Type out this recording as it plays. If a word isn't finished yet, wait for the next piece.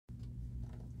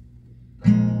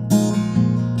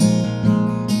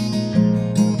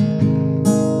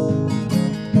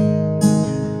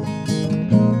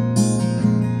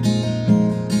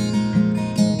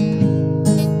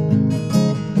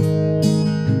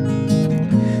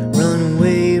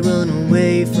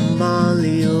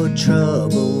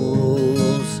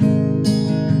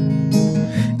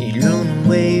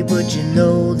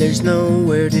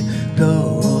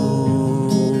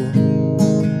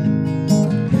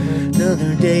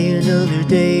another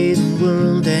day, the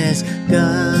world has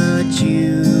got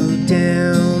you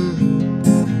down.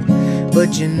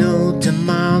 But you know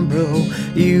tomorrow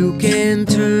you can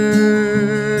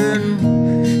turn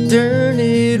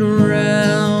it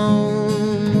around.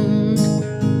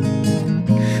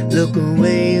 Look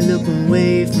away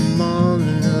from all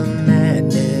of the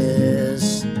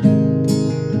madness.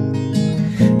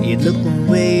 You look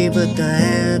away, but the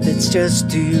habit's just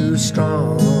too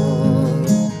strong.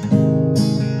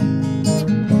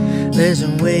 There's a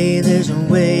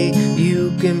way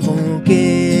you can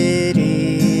forget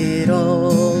it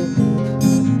all.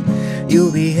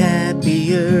 You'll be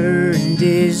happier, and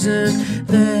isn't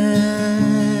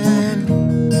that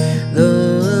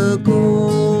the goal?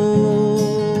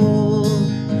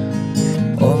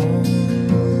 Oh,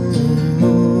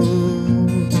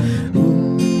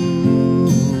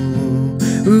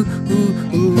 ooh, ooh,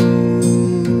 ooh, ooh.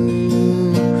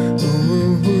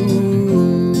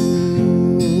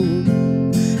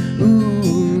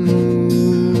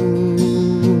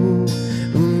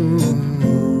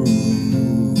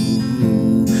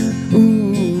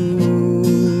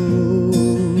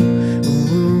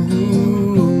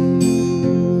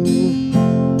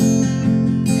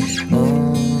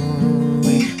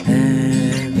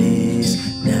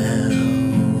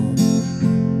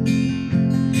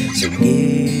 So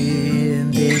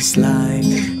give this life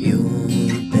your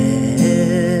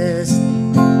best.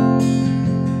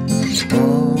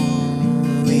 All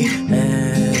we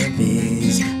have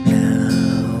is now.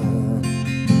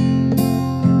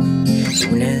 So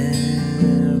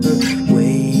never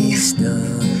waste a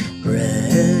breath.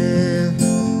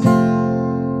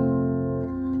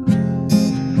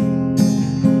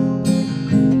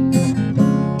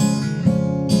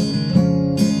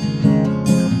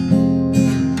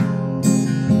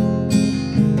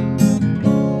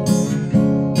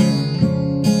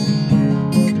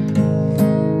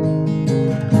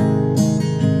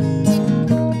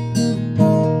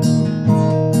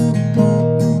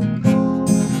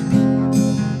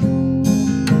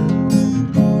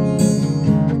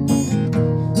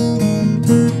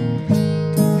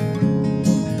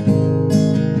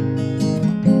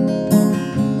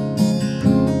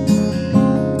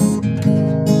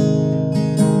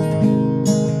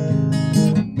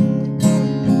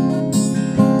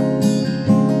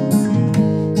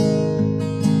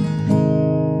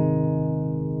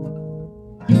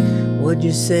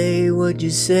 What'd you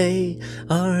say,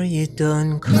 are you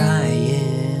done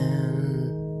crying?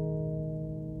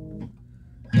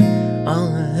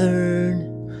 All I heard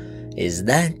is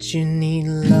that you need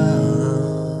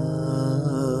love.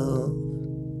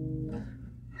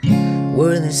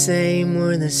 We're the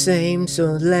same,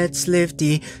 so let's lift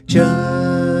each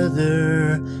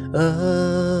other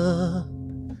up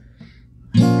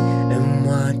and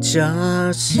watch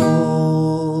our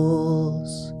souls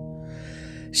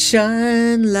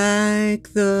shine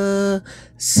like the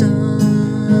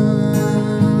sun.